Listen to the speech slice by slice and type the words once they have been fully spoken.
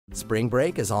Spring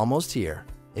break is almost here.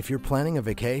 If you're planning a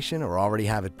vacation or already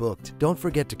have it booked, don't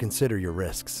forget to consider your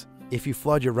risks. If you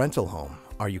flood your rental home,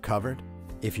 are you covered?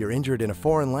 If you're injured in a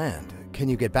foreign land, can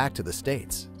you get back to the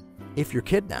States? If you're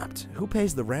kidnapped, who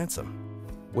pays the ransom?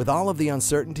 With all of the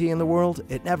uncertainty in the world,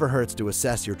 it never hurts to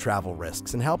assess your travel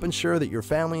risks and help ensure that your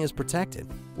family is protected,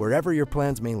 wherever your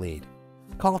plans may lead.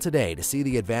 Call today to see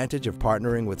the advantage of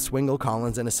partnering with Swingle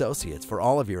Collins Associates for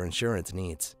all of your insurance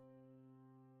needs.